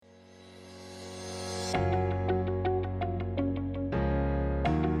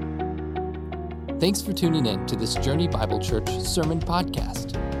Thanks for tuning in to this Journey Bible Church Sermon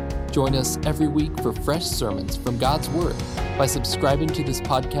Podcast. Join us every week for fresh sermons from God's Word by subscribing to this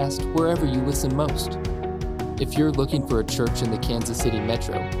podcast wherever you listen most. If you're looking for a church in the Kansas City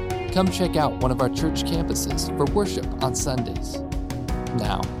metro, come check out one of our church campuses for worship on Sundays.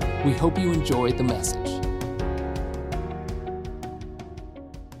 Now, we hope you enjoy the message.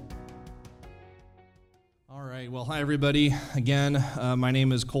 Well, hi everybody. Again, my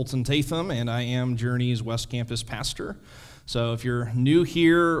name is Colton Tatham, and I am Journey's West Campus pastor. So if you're new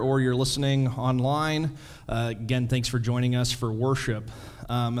here or you're listening online, again, thanks for joining us for worship.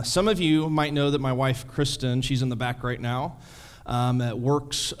 Some of you might know that my wife, Kristen, she's in the back right now,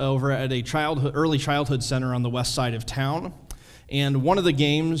 works over at a early childhood center on the west side of town. And one of the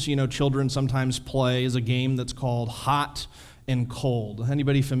games, children sometimes play is a game that's called Hot and Cold.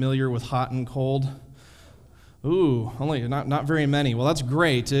 Anybody familiar with Hot and Cold? Ooh, only not very many. Well, that's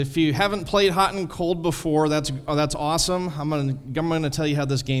great. If you haven't played Hot and Cold before, that's awesome. I'm gonna tell you how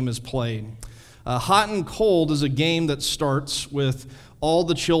this game is played. Hot and Cold is a game that starts with all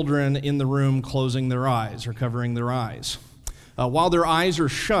the children in the room closing their eyes or covering their eyes. While their eyes are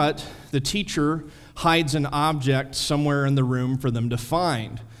shut, the teacher hides an object somewhere in the room for them to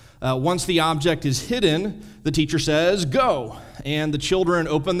find. Once the object is hidden, the teacher says, "Go!" And the children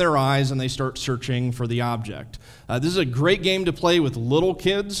open their eyes and they start searching for the object. This is a great game to play with little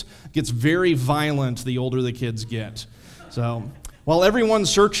kids. It gets very violent the older the kids get. So while everyone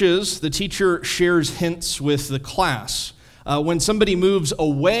searches, the teacher shares hints with the class. When somebody moves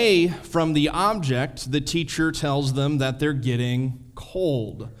away from the object, the teacher tells them that they're getting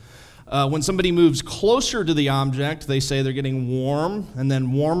cold. When somebody moves closer to the object, they say they're getting warm, and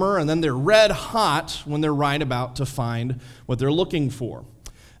then warmer, and then they're red hot when they're right about to find what they're looking for.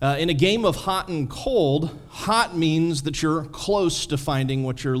 In a game of hot and cold, hot means that you're close to finding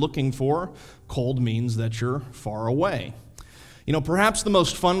what you're looking for. Cold means that you're far away. Perhaps the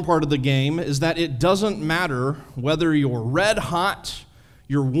most fun part of the game is that it doesn't matter whether you're red hot,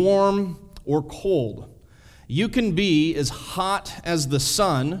 you're warm, or cold. You can be as hot as the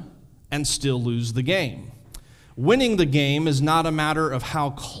sun and still lose the game. Winning the game is not a matter of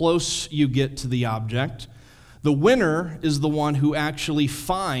how close you get to the object. The winner is the one who actually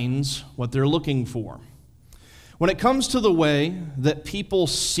finds what they're looking for. When it comes to the way that people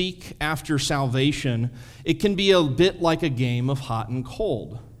seek after salvation, it can be a bit like a game of hot and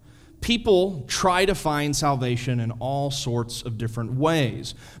cold. People try to find salvation in all sorts of different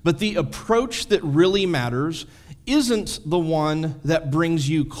ways, but the approach that really matters isn't the one that brings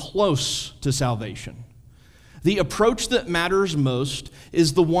you close to salvation. The approach that matters most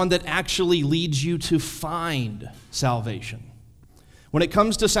is the one that actually leads you to find salvation. When it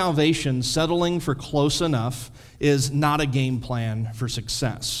comes to salvation, settling for close enough is not a game plan for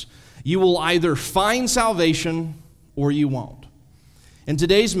success. You will either find salvation or you won't. In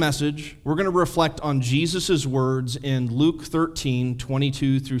today's message, we're going to reflect on Jesus' words in Luke 13,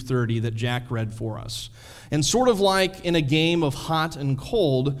 22 through 30 that Jack read for us. And sort of like in a game of hot and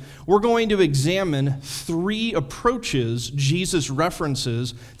cold, we're going to examine three approaches Jesus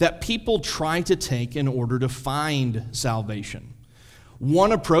references that people try to take in order to find salvation.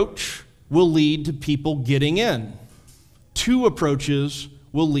 One approach will lead to people getting in. Two approaches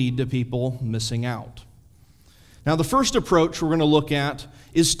will lead to people missing out. Now, the first approach we're going to look at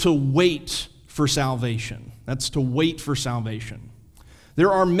is to wait for salvation. That's to wait for salvation.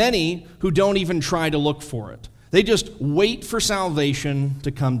 There are many who don't even try to look for it. They just wait for salvation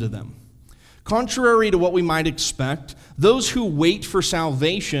to come to them. Contrary to what we might expect, those who wait for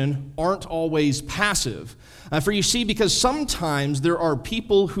salvation aren't always passive. For you see, because sometimes there are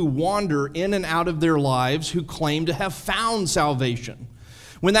people who wander in and out of their lives who claim to have found salvation.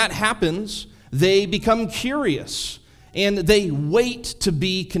 When that happens, they become curious, and they wait to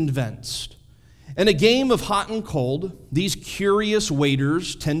be convinced. In a game of hot and cold, these curious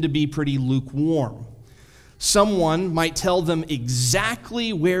waiters tend to be pretty lukewarm. Someone might tell them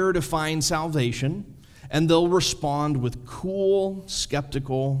exactly where to find salvation, and they'll respond with cool,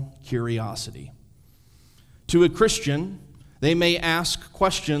 skeptical curiosity. To a Christian, they may ask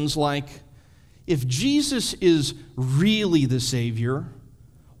questions like, if Jesus is really the Savior,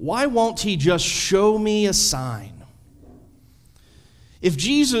 why won't he just show me a sign? If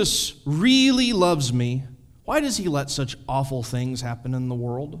Jesus really loves me, why does he let such awful things happen in the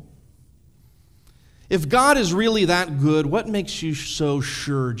world? If God is really that good, what makes you so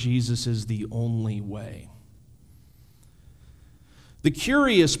sure Jesus is the only way? The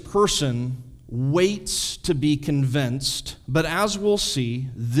curious person waits to be convinced, but as we'll see,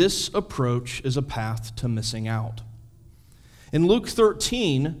 this approach is a path to missing out. In Luke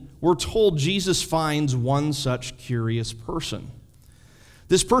 13, we're told Jesus finds one such curious person.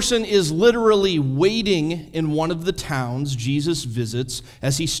 This person is literally waiting in one of the towns Jesus visits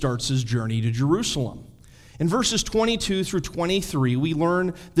as he starts his journey to Jerusalem. In verses 22 through 23, we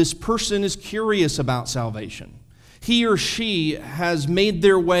learn this person is curious about salvation. He or she has made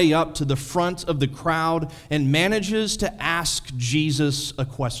their way up to the front of the crowd and manages to ask Jesus a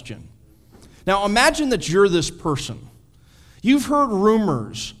question. Now imagine that you're this person. You've heard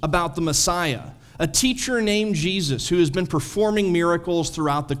rumors about the Messiah, a teacher named Jesus who has been performing miracles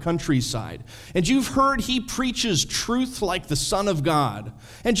throughout the countryside. And you've heard he preaches truth like the Son of God.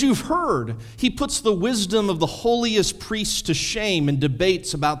 And you've heard he puts the wisdom of the holiest priests to shame in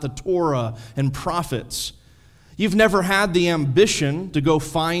debates about the Torah and prophets. You've never had the ambition to go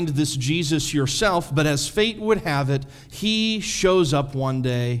find this Jesus yourself, but as fate would have it, he shows up one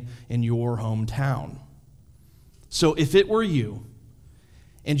day in your hometown. So if it were you,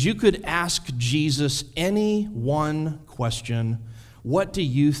 and you could ask Jesus any one question, what do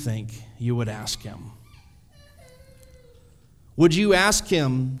you think you would ask him? Would you ask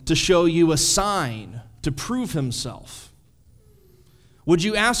him to show you a sign to prove himself? Would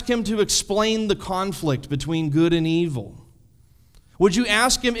you ask him to explain the conflict between good and evil? Would you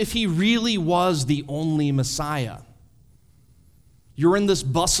ask him if he really was the only Messiah? You're in this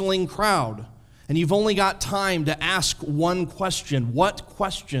bustling crowd, and you've only got time to ask one question. What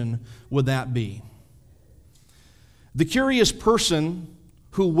question would that be? The curious person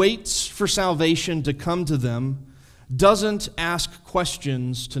who waits for salvation to come to them doesn't ask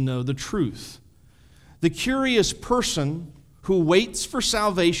questions to know the truth. The curious person who waits for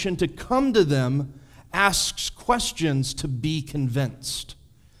salvation to come to them asks questions to be convinced.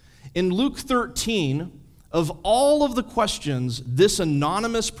 In Luke 13, of all of the questions this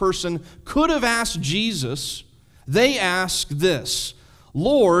anonymous person could have asked Jesus, they ask this: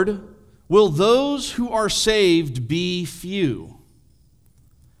 Lord, will those who are saved be few?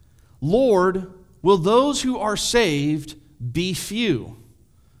 Lord, will those who are saved be few?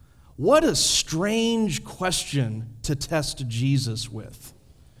 What a strange question to test Jesus with.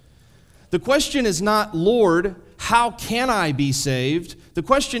 The question is not, Lord, how can I be saved? The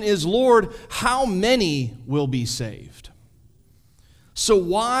question is, Lord, how many will be saved? So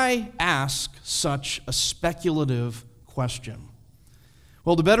why ask such a speculative question?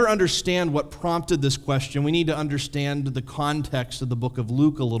 Well, to better understand what prompted this question, we need to understand the context of the book of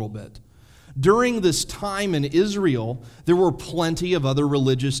Luke a little bit. During this time in Israel, there were plenty of other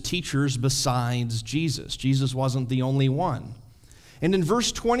religious teachers besides Jesus. Jesus wasn't the only one. And in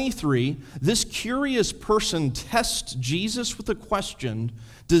verse 23, this curious person tests Jesus with a question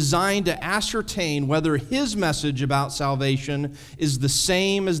designed to ascertain whether his message about salvation is the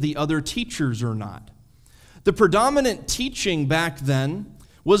same as the other teachers or not. The predominant teaching back then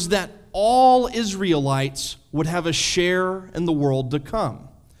was that all Israelites would have a share in the world to come.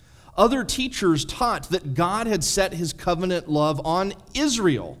 Other teachers taught that God had set his covenant love on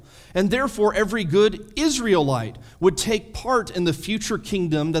Israel, and therefore every good Israelite would take part in the future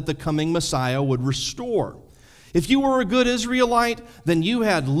kingdom that the coming Messiah would restore. If you were a good Israelite, then you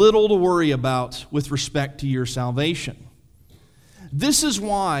had little to worry about with respect to your salvation. This is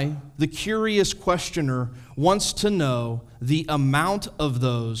why the curious questioner wants to know the amount of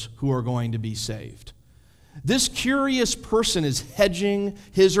those who are going to be saved. This curious person is hedging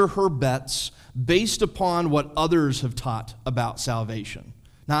his or her bets based upon what others have taught about salvation,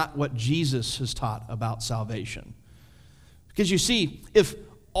 not what Jesus has taught about salvation. Because you see, if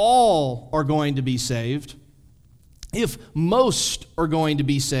all are going to be saved, if most are going to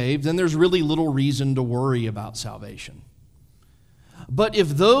be saved, then there's really little reason to worry about salvation. But if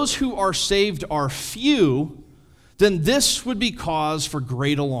those who are saved are few, then this would be cause for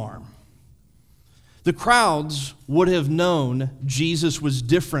great alarm. The crowds would have known Jesus was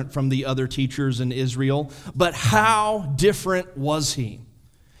different from the other teachers in Israel, but how different was he?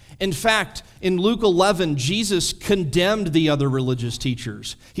 In fact, in Luke 11, Jesus condemned the other religious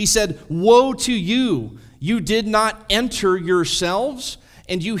teachers. He said, "Woe to you! You did not enter yourselves,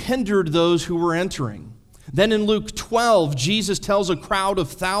 and you hindered those who were entering." Then in Luke 12, Jesus tells a crowd of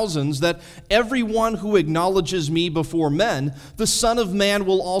thousands that everyone who acknowledges me before men, the Son of Man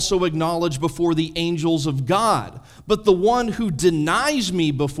will also acknowledge before the angels of God. But the one who denies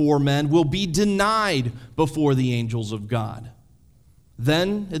me before men will be denied before the angels of God.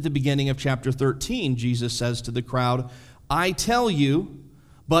 Then, at the beginning of chapter 13, Jesus says to the crowd, "I tell you,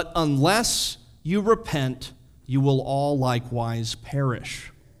 but unless you repent, you will all likewise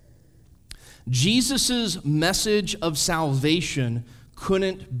perish." Jesus' message of salvation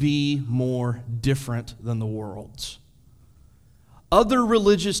couldn't be more different than the world's. Other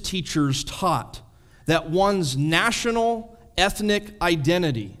religious teachers taught that one's national, ethnic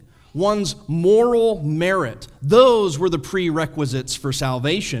identity, one's moral merit, those were the prerequisites for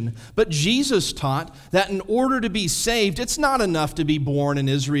salvation. But Jesus taught that in order to be saved, it's not enough to be born an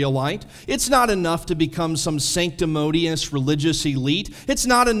Israelite. It's not enough to become some sanctimonious religious elite. It's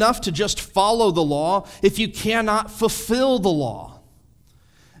not enough to just follow the law if you cannot fulfill the law.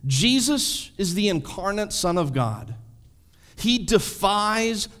 Jesus is the incarnate Son of God. He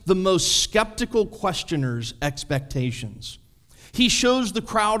defies the most skeptical questioners' expectations. He shows the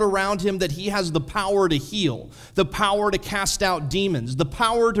crowd around him that he has the power to heal, the power to cast out demons, the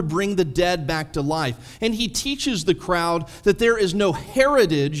power to bring the dead back to life. And he teaches the crowd that there is no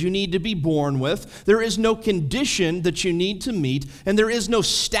heritage you need to be born with, there is no condition that you need to meet, and there is no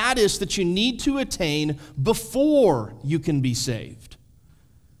status that you need to attain before you can be saved.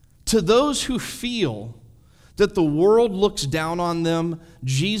 To those who feel that the world looks down on them,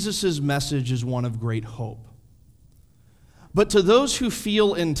 Jesus' message is one of great hope. But to those who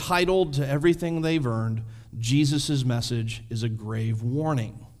feel entitled to everything they've earned, Jesus' message is a grave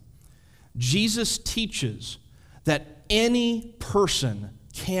warning. Jesus teaches that any person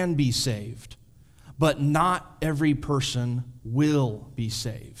can be saved, but not every person will be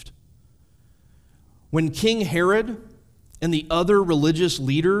saved. When King Herod and the other religious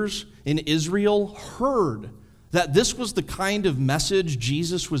leaders in Israel heard that this was the kind of message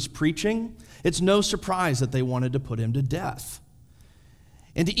Jesus was preaching, it's no surprise that they wanted to put him to death.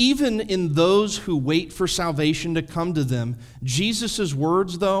 And even in those who wait for salvation to come to them, Jesus'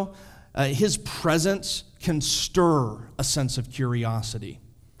 words, though, his presence can stir a sense of curiosity.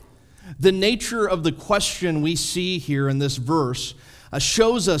 The nature of the question we see here in this verse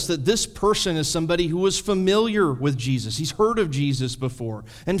shows us that this person is somebody who was familiar with Jesus. He's heard of Jesus before.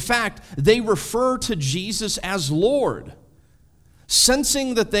 In fact, they refer to Jesus as Lord.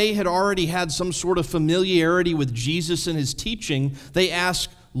 Sensing that they had already had some sort of familiarity with Jesus and his teaching, they ask,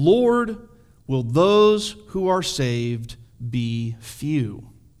 "Lord, will those who are saved be few?"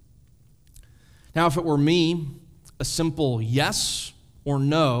 Now, if it were me, a simple yes or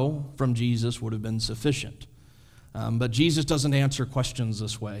no from Jesus would have been sufficient. But Jesus doesn't answer questions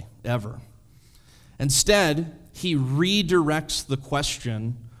this way, ever. Instead, he redirects the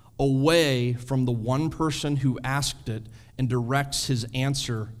question away from the one person who asked it and directs his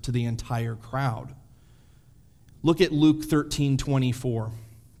answer to the entire crowd. Look at Luke 13:24.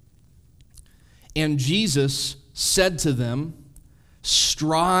 And Jesus said to them,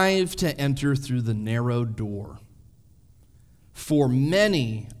 "Strive to enter through the narrow door. For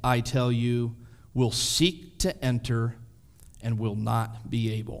many, I tell you, will seek to enter and will not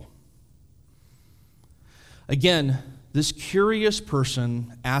be able." Again, this curious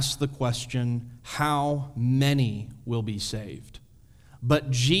person asks the question, how many will be saved?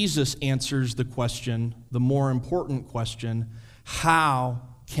 But Jesus answers the question, the more important question, how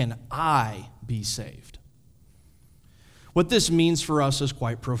can I be saved? What this means for us is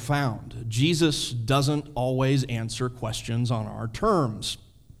quite profound. Jesus doesn't always answer questions on our terms.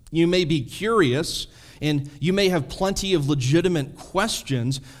 You may be curious, and you may have plenty of legitimate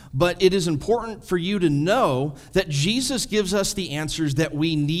questions, but it is important for you to know that Jesus gives us the answers that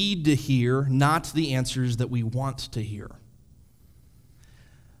we need to hear, not the answers that we want to hear.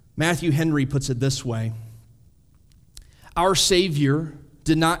 Matthew Henry puts it this way: our Savior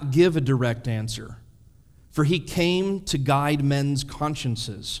did not give a direct answer, for he came to guide men's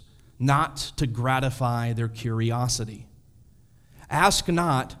consciences, not to gratify their curiosity. Ask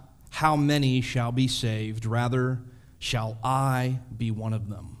not, how many shall be saved? Rather, shall I be one of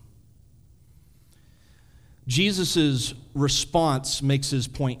them? Jesus' response makes his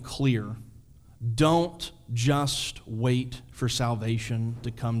point clear. Don't just wait for salvation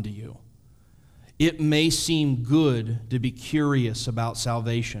to come to you. It may seem good to be curious about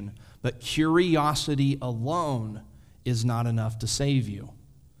salvation, but curiosity alone is not enough to save you.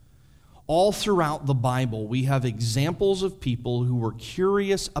 All throughout the Bible, we have examples of people who were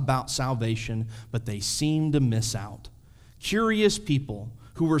curious about salvation, but they seemed to miss out. Curious people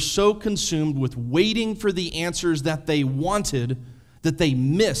who were so consumed with waiting for the answers that they wanted that they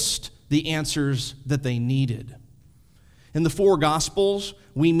missed the answers that they needed. In the four Gospels,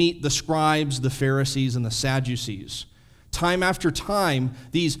 we meet the scribes, the Pharisees, and the Sadducees. Time after time,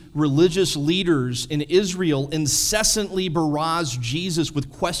 these religious leaders in Israel incessantly barrage Jesus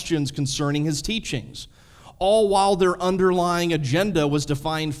with questions concerning his teachings, all while their underlying agenda was to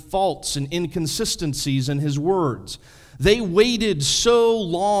find faults and inconsistencies in his words. They waited so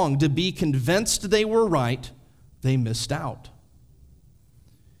long to be convinced they were right, they missed out.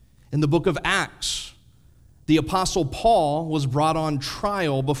 In the book of Acts, The Apostle Paul was brought on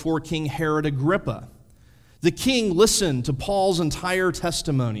trial before King Herod Agrippa. The king listened to Paul's entire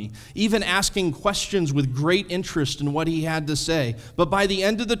testimony, even asking questions with great interest in what he had to say. But by the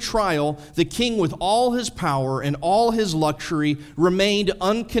end of the trial, the king, with all his power and all his luxury, remained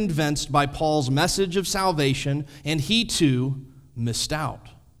unconvinced by Paul's message of salvation, and he too missed out.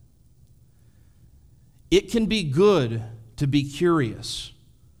 It can be good to be curious,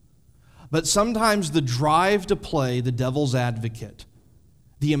 but sometimes the drive to play the devil's advocate,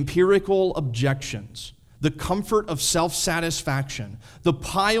 the empirical objections, the comfort of self-satisfaction, the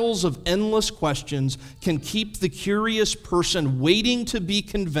piles of endless questions can keep the curious person waiting to be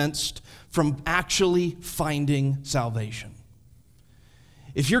convinced from actually finding salvation.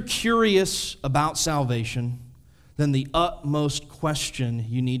 If you're curious about salvation, then the utmost question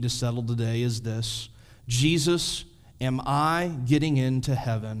you need to settle today is this: Jesus, am I getting into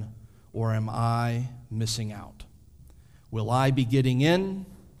heaven or am I missing out? Will I be getting in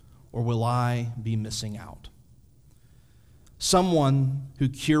or will I be missing out? Someone who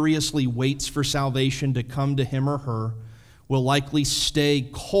curiously waits for salvation to come to him or her will likely stay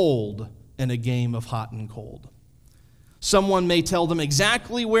cold in a game of hot and cold. Someone may tell them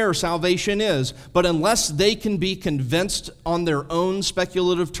exactly where salvation is, but unless they can be convinced on their own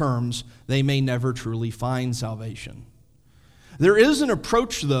speculative terms, they may never truly find salvation. There is an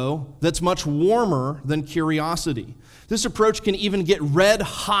approach, though, that's much warmer than curiosity. This approach can even get red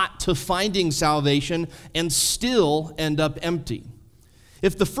hot to finding salvation and still end up empty.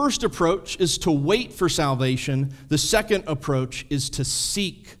 If the first approach is to wait for salvation, the second approach is to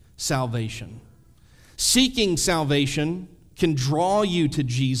seek salvation. Seeking salvation can draw you to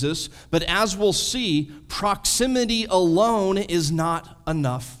Jesus, but as we'll see, proximity alone is not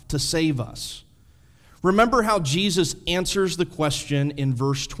enough to save us. Remember how Jesus answers the question in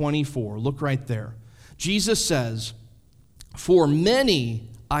verse 24. Look right there. Jesus says, "For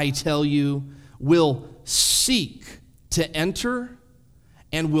many, I tell you, will seek to enter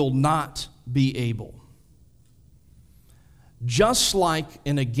and will not be able." Just like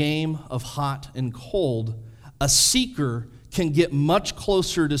in a game of hot and cold, a seeker can get much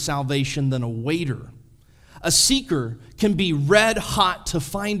closer to salvation than a waiter. A seeker can be red hot to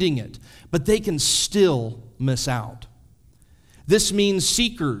finding it, but they can still miss out. This means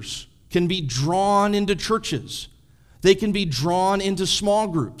seekers can be drawn into churches. They can be drawn into small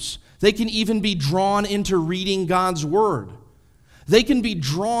groups. They can even be drawn into reading God's Word. They can be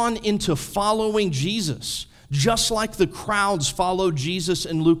drawn into following Jesus, just like the crowds followed Jesus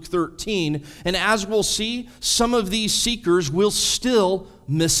in Luke 13. And as we'll see, some of these seekers will still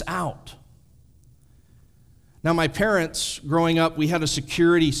miss out. Now, my parents, growing up, we had a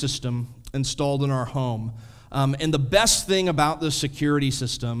security system installed in our home. And the best thing about this security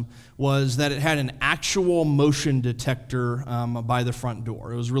system was that it had an actual motion detector by the front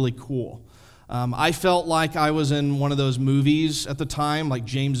door. It was really cool. I felt like I was in one of those movies at the time, like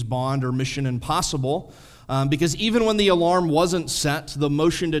James Bond or Mission Impossible, because even when the alarm wasn't set, the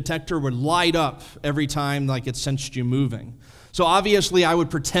motion detector would light up every time like it sensed you moving. So obviously I would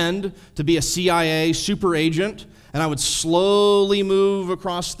pretend to be a CIA super agent, and I would slowly move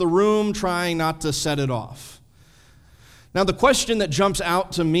across the room, trying not to set it off. Now, the question that jumps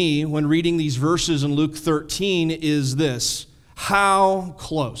out to me when reading these verses in Luke 13 is this: how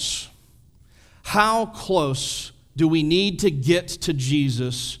close? How close do we need to get to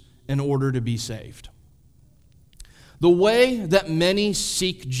Jesus in order to be saved? The way that many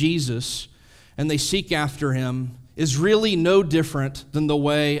seek Jesus and they seek after him is really no different than the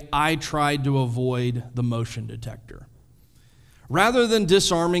way I tried to avoid the motion detector. Rather than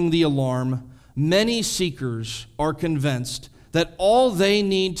disarming the alarm, many seekers are convinced that all they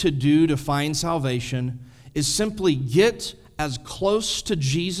need to do to find salvation is simply get as close to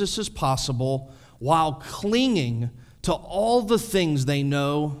Jesus as possible while clinging to all the things they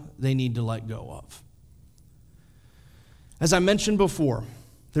know they need to let go of. As I mentioned before,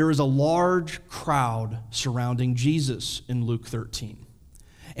 there is a large crowd surrounding Jesus in Luke 13.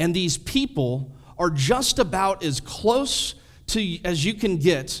 And these people are just about as close as you can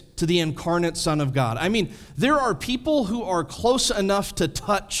get to the incarnate Son of God. I mean, there are people who are close enough to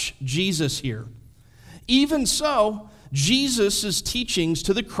touch Jesus here. Even so, Jesus' teachings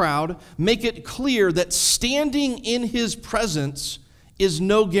to the crowd make it clear that standing in his presence is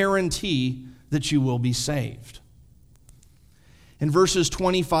no guarantee that you will be saved. In verses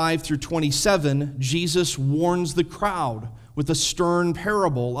 25 through 27, Jesus warns the crowd with a stern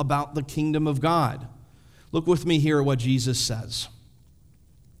parable about the kingdom of God. Look with me here at what Jesus says.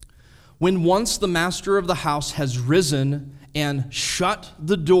 "When once the master of the house has risen and shut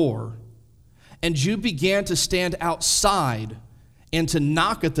the door, and you began to stand outside and to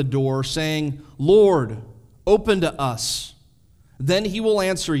knock at the door, saying, Lord, open to us. Then he will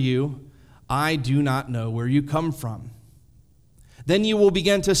answer you, I do not know where you come from. Then you will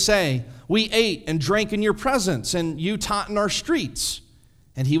begin to say, we ate and drank in your presence, and you taught in our streets.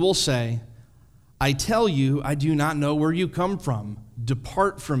 And he will say, I tell you, I do not know where you come from.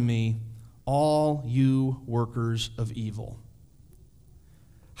 Depart from me, all you workers of evil.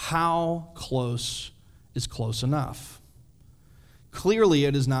 How close is close enough? Clearly,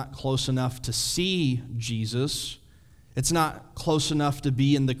 it is not close enough to see Jesus. It's not close enough to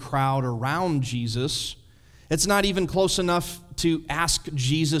be in the crowd around Jesus. It's not even close enough to ask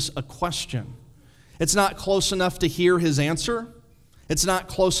Jesus a question. It's not close enough to hear his answer. It's not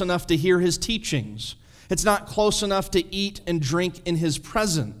close enough to hear his teachings. It's not close enough to eat and drink in his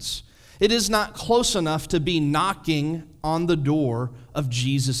presence. It is not close enough to be knocking on the door of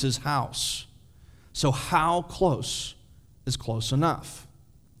Jesus' house. So how close is close enough?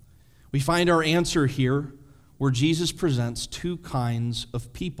 We find our answer here where Jesus presents two kinds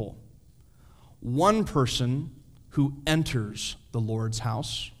of people. One person who enters the Lord's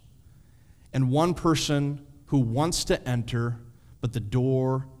house, and one person who wants to enter, but the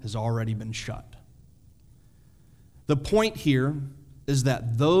door has already been shut. The point here is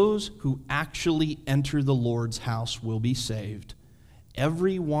that those who actually enter the Lord's house will be saved.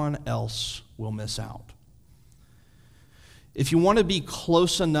 Everyone else will miss out. If you want to be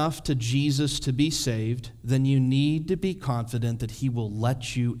close enough to Jesus to be saved, then you need to be confident that he will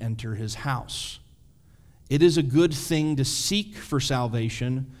let you enter his house. It is a good thing to seek for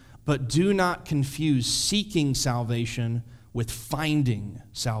salvation, but do not confuse seeking salvation with finding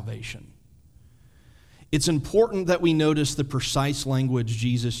salvation. It's important that we notice the precise language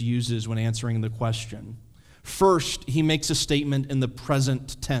Jesus uses when answering the question. First, he makes a statement in the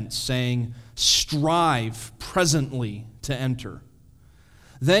present tense, saying, strive presently to enter.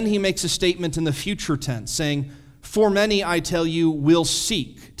 Then he makes a statement in the future tense, saying, for many, I tell you, will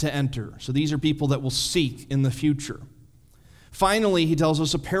seek to enter. So these are people that will seek in the future. Finally, he tells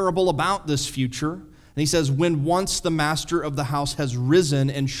us a parable about this future, and he says, when once the master of the house has risen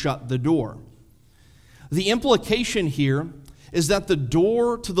and shut the door. The implication here is that the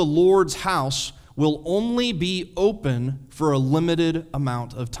door to the Lord's house will only be open for a limited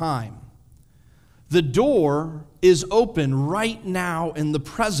amount of time. The door is open right now in the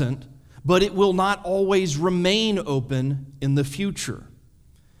present, but it will not always remain open in the future.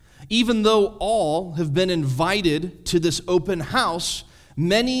 Even though all have been invited to this open house,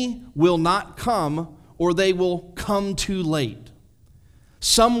 many will not come, or they will come too late.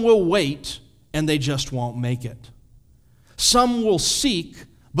 Some will wait, and they just won't make it. Some will seek,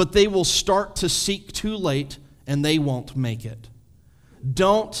 but they will start to seek too late, and they won't make it.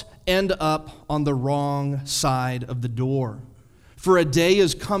 Don't end up on the wrong side of the door. For a day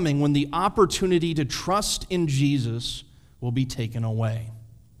is coming when the opportunity to trust in Jesus will be taken away.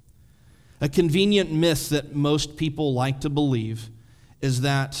 A convenient myth that most people like to believe is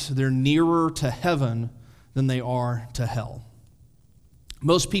that they're nearer to heaven than they are to hell.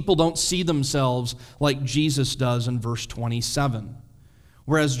 Most people don't see themselves like Jesus does in verse 27.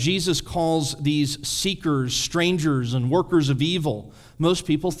 Whereas Jesus calls these seekers, strangers, and workers of evil, most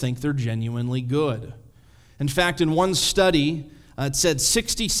people think they're genuinely good. In fact, in one study, it said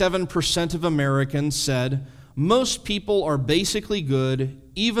 67% of Americans said, most people are basically good,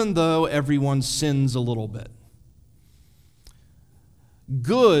 even though everyone sins a little bit.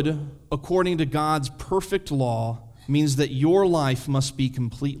 Good, according to God's perfect law, means that your life must be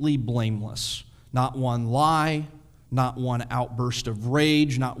completely blameless. Not one lie, not one outburst of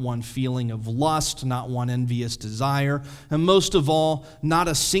rage, not one feeling of lust, not one envious desire, and most of all, not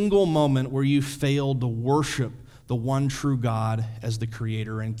a single moment where you failed to worship the one true God as the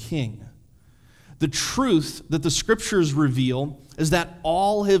Creator and King. The truth that the Scriptures reveal is that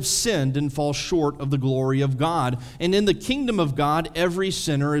all have sinned and fall short of the glory of God. And in the kingdom of God, every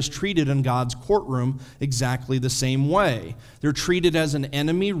sinner is treated in God's courtroom exactly the same way. They're treated as an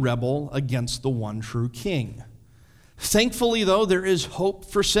enemy rebel against the one true King. Thankfully, though, there is hope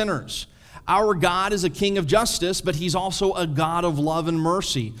for sinners. Our God is a king of justice, but he's also a God of love and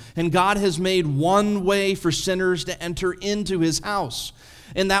mercy. And God has made one way for sinners to enter into his house.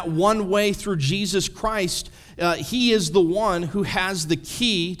 And that one way through Jesus Christ, he is the one who has the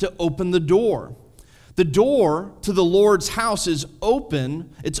key to open the door. The door to the Lord's house is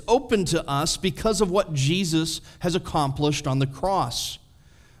open. It's open to us because of what Jesus has accomplished on the cross.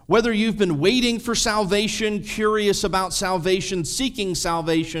 Whether you've been waiting for salvation, curious about salvation, seeking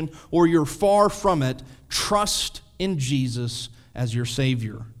salvation, or you're far from it, trust in Jesus as your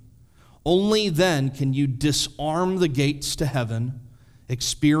Savior. Only then can you disarm the gates to heaven,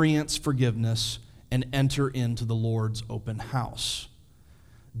 experience forgiveness, and enter into the Lord's open house.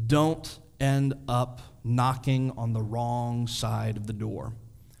 Don't end up knocking on the wrong side of the door.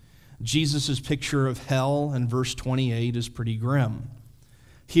 Jesus' picture of hell in verse 28 is pretty grim.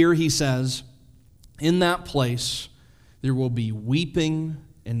 Here he says, in that place there will be weeping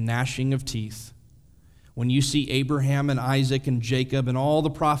and gnashing of teeth when you see Abraham and Isaac and Jacob and all the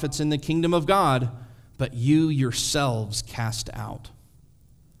prophets in the kingdom of God, but you yourselves cast out.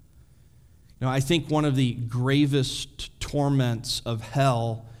 I think one of the gravest torments of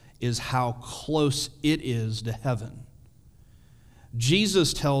hell is how close it is to heaven.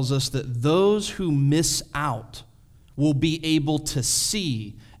 Jesus tells us that those who miss out will be able to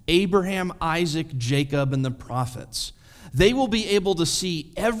see Abraham, Isaac, Jacob, and the prophets. They will be able to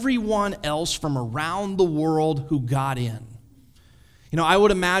see everyone else from around the world who got in. I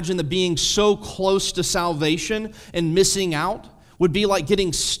would imagine that being so close to salvation and missing out would be like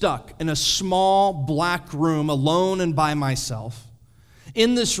getting stuck in a small black room alone and by myself.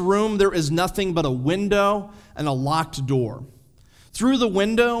 In this room, there is nothing but a window and a locked door. Through the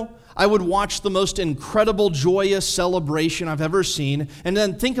window, I would watch the most incredible, joyous celebration I've ever seen, and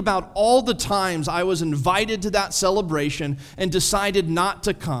then think about all the times I was invited to that celebration and decided not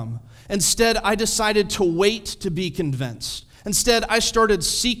to come. Instead, I decided to wait to be convinced. Instead, I started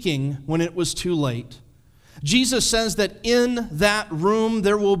seeking when it was too late. Jesus says that in that room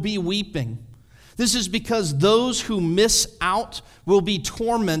there will be weeping. This is because those who miss out will be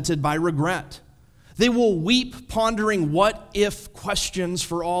tormented by regret. They will weep, pondering what-if questions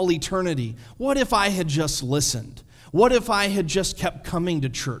for all eternity. What if I had just listened? What if I had just kept coming to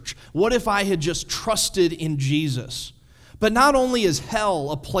church? What if I had just trusted in Jesus? But not only is hell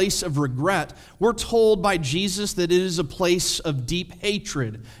a place of regret, we're told by Jesus that it is a place of deep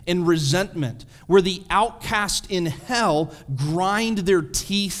hatred and resentment, where the outcast in hell grind their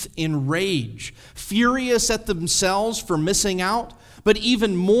teeth in rage, furious at themselves for missing out, but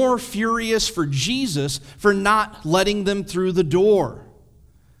even more furious for Jesus for not letting them through the door.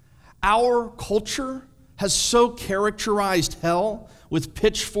 Our culture has so characterized hell with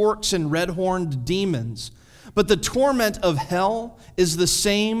pitchforks and red-horned demons, but the torment of hell is the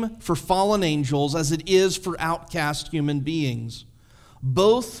same for fallen angels as it is for outcast human beings.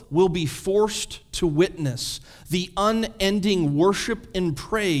 Both will be forced to witness the unending worship and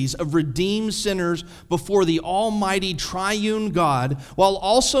praise of redeemed sinners before the almighty triune God, while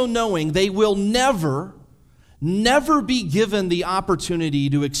also knowing they will never be given the opportunity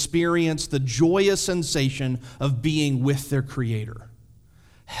to experience the joyous sensation of being with their Creator.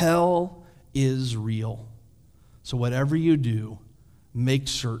 Hell is real. So whatever you do, make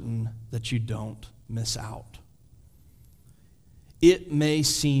certain that you don't miss out. It may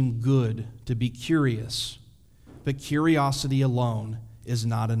seem good to be curious, but curiosity alone is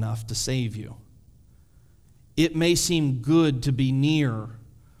not enough to save you. It may seem good to be near,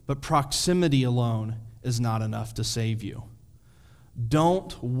 but proximity alone is not enough to save you.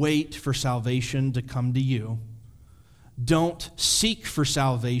 Don't wait for salvation to come to you. Don't seek for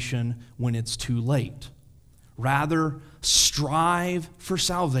salvation when it's too late. Rather, strive for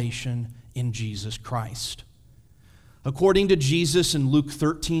salvation in Jesus Christ. According to Jesus in Luke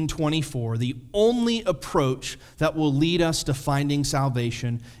 13:24, the only approach that will lead us to finding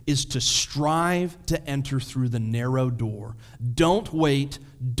salvation is to strive to enter through the narrow door. Don't wait,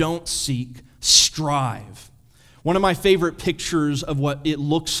 don't seek, strive. One of my favorite pictures of what it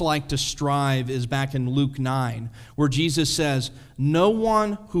looks like to strive is back in Luke 9, where Jesus says, "No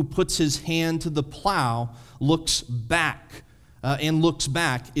one who puts his hand to the plow looks back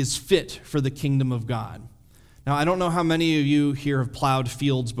is fit for the kingdom of God." Now, I don't know how many of you here have plowed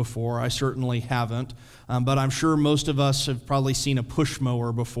fields before. I certainly haven't, but I'm sure most of us have probably seen a push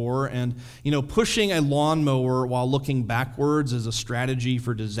mower before. And, pushing a lawnmower while looking backwards is a strategy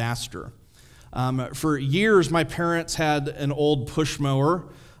for disaster. For years, my parents had an old push mower.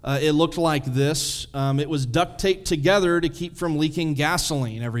 It looked like this. It was duct taped together to keep from leaking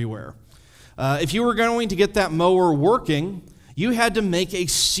gasoline everywhere. If you were going to get that mower working, you had to make a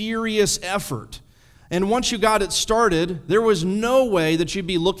serious effort. And once you got it started, there was no way that you'd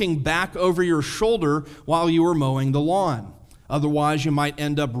be looking back over your shoulder while you were mowing the lawn. Otherwise, you might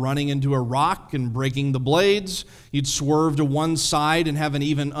end up running into a rock and breaking the blades. You'd swerve to one side and have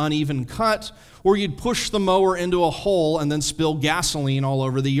an uneven cut, or you'd push the mower into a hole and then spill gasoline all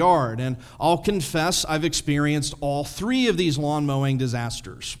over the yard. And I'll confess, I've experienced all three of these lawn mowing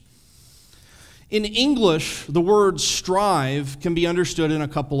disasters. In English, the word strive can be understood in a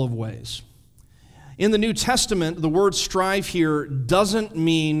couple of ways. In the New Testament, the word strive here doesn't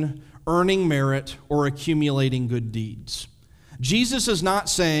mean earning merit or accumulating good deeds. Jesus is not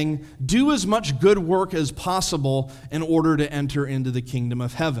saying, do as much good work as possible in order to enter into the kingdom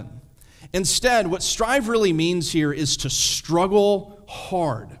of heaven. Instead, what strive really means here is to struggle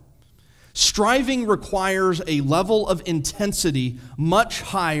hard. Striving requires a level of intensity much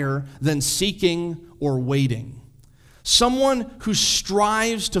higher than seeking or waiting. Someone who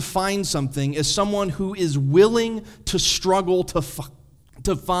strives to find something is someone who is willing to struggle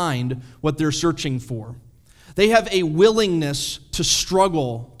to find what they're searching for. They have a willingness to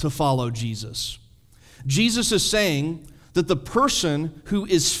struggle to follow Jesus. Jesus is saying that the person who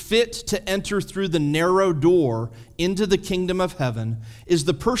is fit to enter through the narrow door into the kingdom of heaven is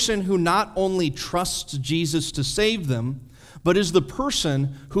the person who not only trusts Jesus to save them, but is the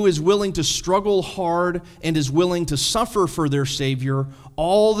person who is willing to struggle hard and is willing to suffer for their Savior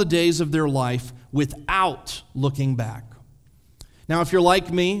all the days of their life without looking back. Now, if you're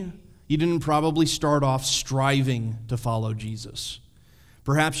like me, you didn't probably start off striving to follow Jesus.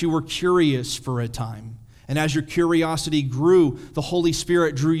 Perhaps you were curious for a time, and as your curiosity grew, the Holy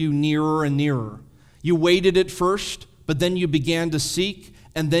Spirit drew you nearer and nearer. You waited at first, but then you began to seek,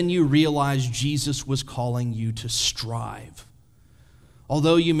 and then you realized Jesus was calling you to strive.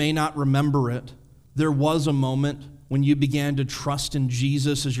 Although you may not remember it, there was a moment when you began to trust in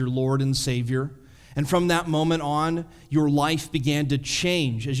Jesus as your Lord and Savior. And from that moment on, your life began to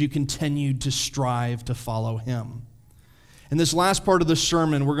change as you continued to strive to follow Him. In this last part of the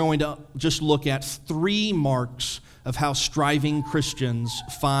sermon, we're going to just look at 3 marks of how striving Christians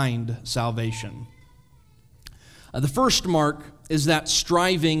find salvation. The first mark is that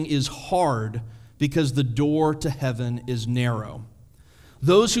striving is hard because the door to heaven is narrow.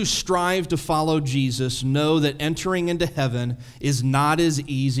 Those who strive to follow Jesus know that entering into heaven is not as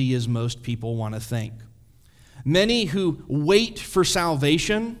easy as most people want to think. Many who wait for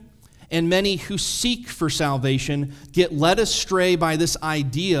salvation and many who seek for salvation get led astray by this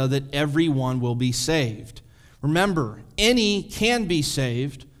idea that everyone will be saved. Remember, any can be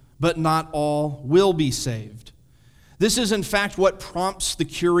saved, but not all will be saved. This is, in fact, what prompts the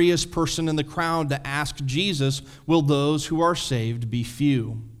curious person in the crowd to ask Jesus, will those who are saved be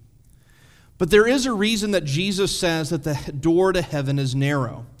few? But there is a reason that Jesus says that the door to heaven is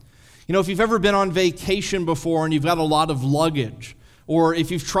narrow. You know, if you've ever been on vacation before and you've got a lot of luggage, or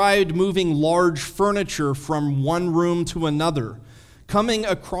if you've tried moving large furniture from one room to another, coming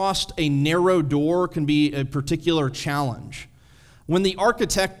across a narrow door can be a particular challenge. When the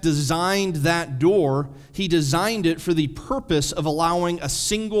architect designed that door, he designed it for the purpose of allowing a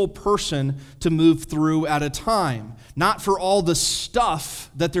single person to move through at a time, not for all the stuff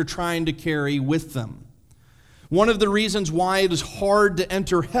that they're trying to carry with them. One of the reasons why it is hard to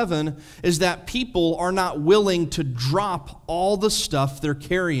enter heaven is that people are not willing to drop all the stuff they're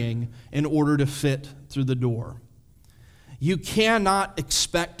carrying in order to fit through the door. You cannot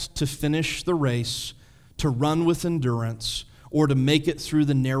expect to finish the race, to run with endurance, or to make it through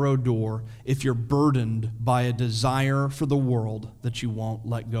the narrow door if you're burdened by a desire for the world that you won't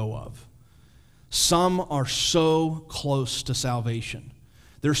let go of. Some are so close to salvation.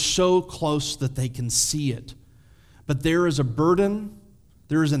 They're so close that they can see it. But there is a burden,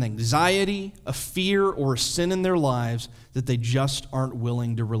 there is an anxiety, a fear, or a sin in their lives that they just aren't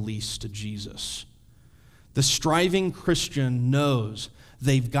willing to release to Jesus. The striving Christian knows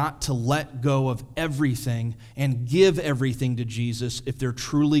they've got to let go of everything and give everything to Jesus if they're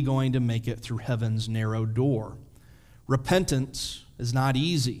truly going to make it through heaven's narrow door. Repentance is not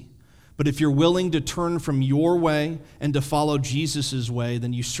easy, but if you're willing to turn from your way and to follow Jesus' way,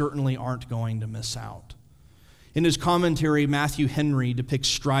 then you certainly aren't going to miss out. In his commentary, Matthew Henry depicts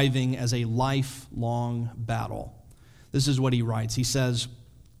striving as a lifelong battle. This is what he writes. He says,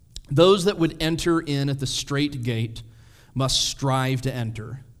 "Those that would enter in at the strait gate must strive to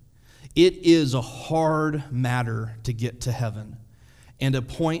enter. It is a hard matter to get to heaven, and a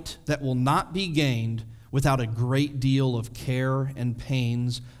point that will not be gained without a great deal of care and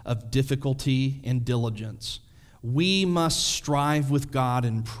pains, of difficulty and diligence. We must strive with God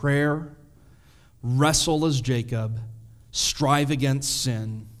in prayer, wrestle as Jacob, strive against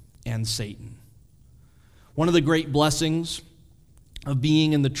sin and Satan." One of the great blessings of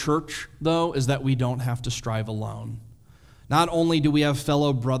being in the church, though, is that we don't have to strive alone. Not only do we have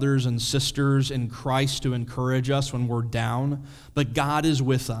fellow brothers and sisters in Christ to encourage us when we're down, but God is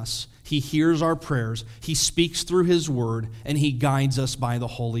with us. He hears our prayers, He speaks through His Word, and He guides us by the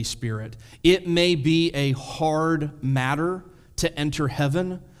Holy Spirit. It may be a hard matter to enter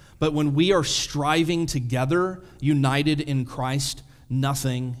heaven, but when we are striving together, united in Christ,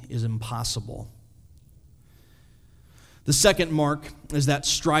 nothing is impossible. The second mark is that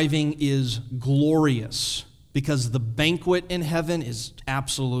striving is glorious, because the banquet in heaven is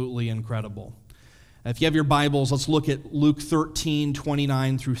absolutely incredible. If you have your Bibles, let's look at Luke 13,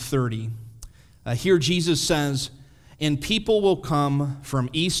 29 through 30. Here Jesus says, "And people will come from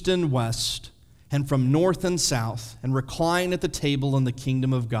east and west, and from north and south, and recline at the table in the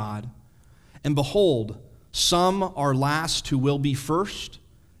kingdom of God. And behold, some are last who will be first,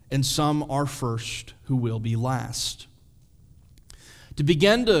 and some are first who will be last." To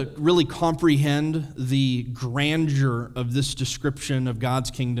begin to really comprehend the grandeur of this description of God's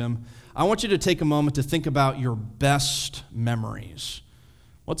kingdom, I want you to take a moment to think about your best memories.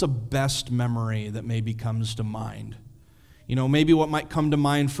 What's a best memory that maybe comes to mind? Maybe what might come to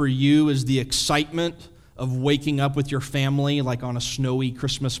mind for you is the excitement of waking up with your family, like on a snowy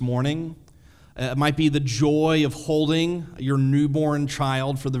Christmas morning. It might be the joy of holding your newborn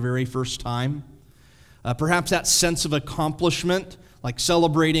child for the very first time. Perhaps that sense of accomplishment, like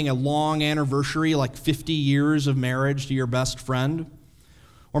celebrating a long anniversary, like 50 years of marriage to your best friend.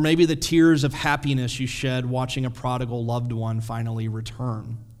 Or maybe the tears of happiness you shed watching a prodigal loved one finally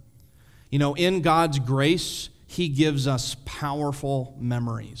return. In God's grace, He gives us powerful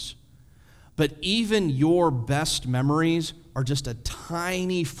memories. But even your best memories are just a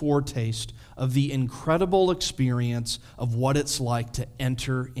tiny foretaste of the incredible experience of what it's like to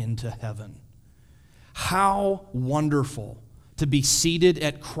enter into heaven. How wonderful to be seated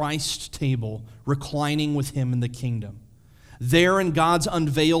at Christ's table, reclining with Him in the kingdom. There in God's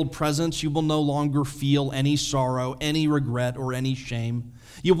unveiled presence, you will no longer feel any sorrow, any regret, or any shame.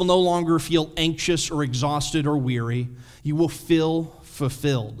 You will no longer feel anxious or exhausted or weary. You will feel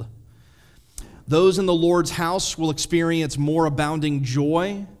fulfilled. Those in the Lord's house will experience more abounding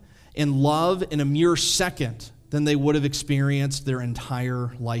joy and love in a mere second than they would have experienced their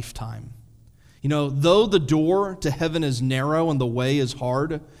entire lifetime. Though the door to heaven is narrow and the way is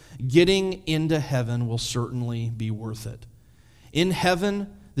hard, getting into heaven will certainly be worth it. In heaven,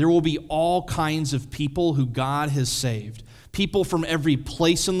 there will be all kinds of people who God has saved. People from every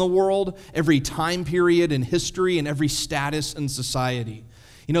place in the world, every time period in history, and every status in society.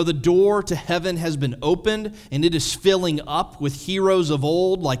 The door to heaven has been opened, and it is filling up with heroes of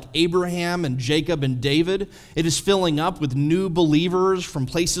old like Abraham and Jacob and David. It is filling up with new believers from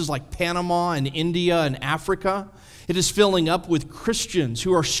places like Panama and India and Africa. It is filling up with Christians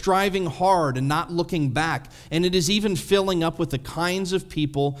who are striving hard and not looking back. And it is even filling up with the kinds of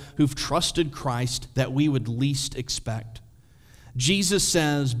people who've trusted Christ that we would least expect. Jesus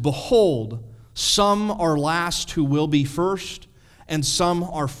says, "Behold, some are last who will be first, and some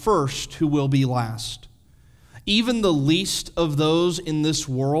are first who will be last." Even the least of those in this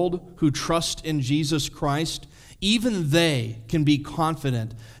world who trust in Jesus Christ, even they can be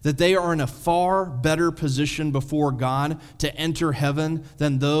confident that they are in a far better position before God to enter heaven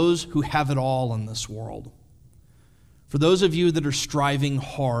than those who have it all in this world. For those of you that are striving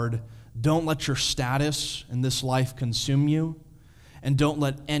hard, don't let your status in this life consume you, and don't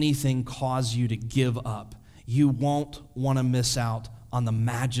let anything cause you to give up. You won't want to miss out on the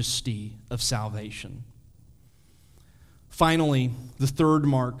majesty of salvation. Finally, the third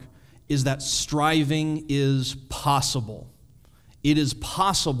mark is that striving is possible. It is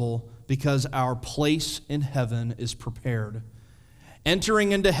possible because our place in heaven is prepared.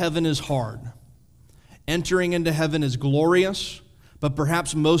 Entering into heaven is hard. Entering into heaven is glorious, but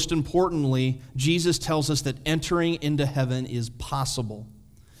perhaps most importantly, Jesus tells us that entering into heaven is possible.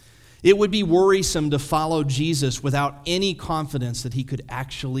 It would be worrisome to follow Jesus without any confidence that He could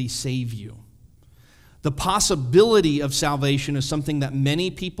actually save you. The possibility of salvation is something that many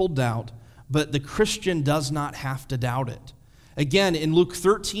people doubt, but the Christian does not have to doubt it. Again, in Luke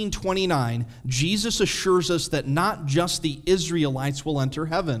 13:29, Jesus assures us that not just the Israelites will enter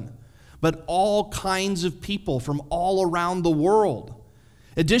heaven, but all kinds of people from all around the world.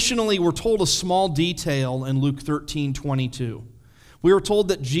 Additionally, we're told a small detail in Luke 13:22. We are told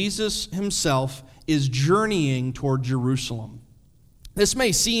that Jesus Himself is journeying toward Jerusalem. This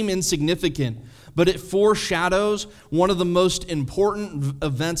may seem insignificant, but it foreshadows one of the most important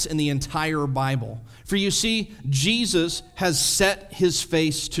events in the entire Bible. For you see, Jesus has set His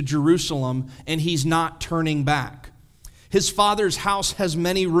face to Jerusalem, and He's not turning back. His Father's house has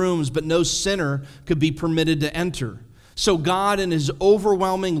many rooms, but no sinner could be permitted to enter. So God, in His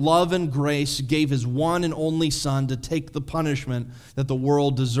overwhelming love and grace, gave His one and only Son to take the punishment that the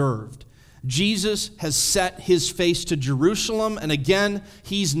world deserved. Jesus has set His face to Jerusalem, and again,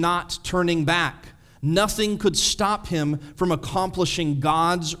 He's not turning back. Nothing could stop Him from accomplishing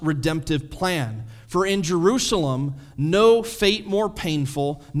God's redemptive plan. For in Jerusalem, no fate more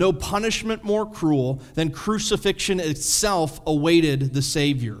painful, no punishment more cruel than crucifixion itself awaited the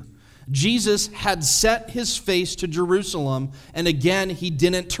Savior. Jesus had set his face to Jerusalem, and again, he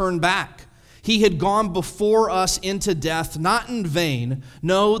didn't turn back. He had gone before us into death, not in vain.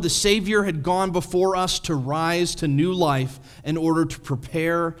 No, the Savior had gone before us to rise to new life in order to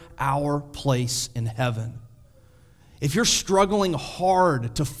prepare our place in heaven. If you're struggling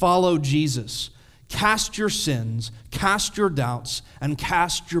hard to follow Jesus, cast your sins, cast your doubts, and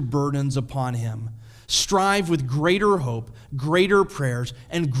cast your burdens upon him. Strive with greater hope, greater prayers,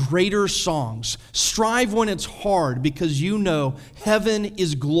 and greater songs. Strive when it's hard because you know heaven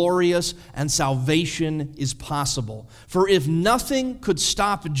is glorious and salvation is possible. For if nothing could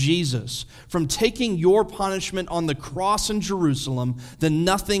stop Jesus from taking your punishment on the cross in Jerusalem, then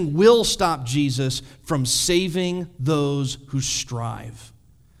nothing will stop Jesus from saving those who strive.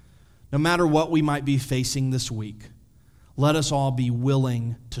 No matter what we might be facing this week, let us all be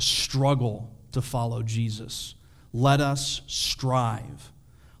willing to struggle to follow Jesus. Let us strive.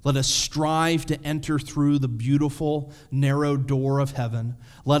 Let us strive to enter through the beautiful, narrow door of heaven.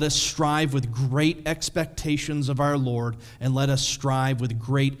 Let us strive with great expectations of our Lord, and let us strive with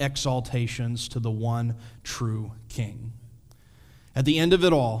great exaltations to the one true King. At the end of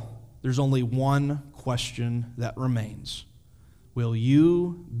it all, there's only one question that remains. Will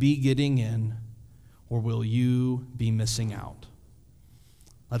you be getting in, or will you be missing out?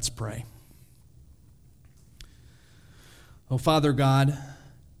 Let's pray. Oh, Father God,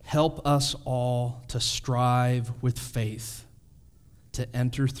 help us all to strive with faith to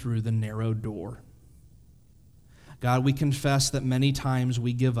enter through the narrow door. God, we confess that many times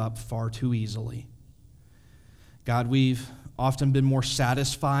we give up far too easily. God, we've often been more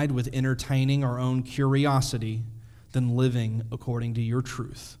satisfied with entertaining our own curiosity than living according to your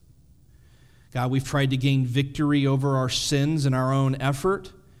truth. God, we've tried to gain victory over our sins in our own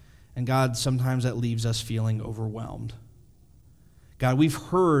effort, and God, sometimes that leaves us feeling overwhelmed. God, we've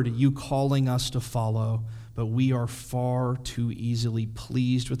heard you calling us to follow, but we are far too easily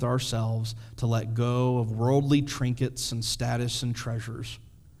pleased with ourselves to let go of worldly trinkets and status and treasures.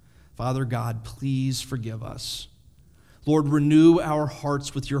 Father God, please forgive us. Lord, renew our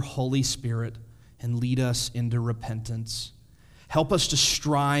hearts with your Holy Spirit and lead us into repentance. Help us to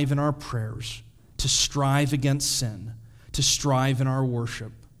strive in our prayers, to strive against sin, to strive in our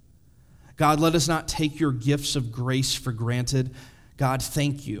worship. God, let us not take your gifts of grace for granted. God,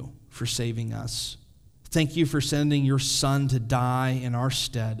 thank you for saving us. Thank you for sending your Son to die in our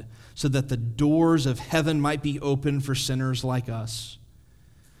stead so that the doors of heaven might be open for sinners like us.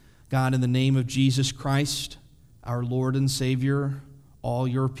 God, in the name of Jesus Christ, our Lord and Savior, all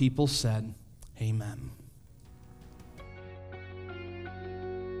your people said, Amen.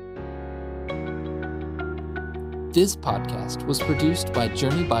 This podcast was produced by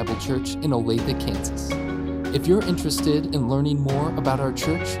Journey Bible Church in Olathe, Kansas. If you're interested in learning more about our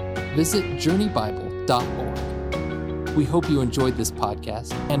church, visit journeybible.org. We hope you enjoyed this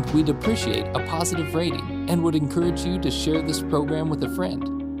podcast, and we'd appreciate a positive rating and would encourage you to share this program with a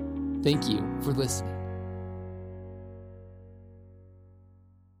friend. Thank you for listening.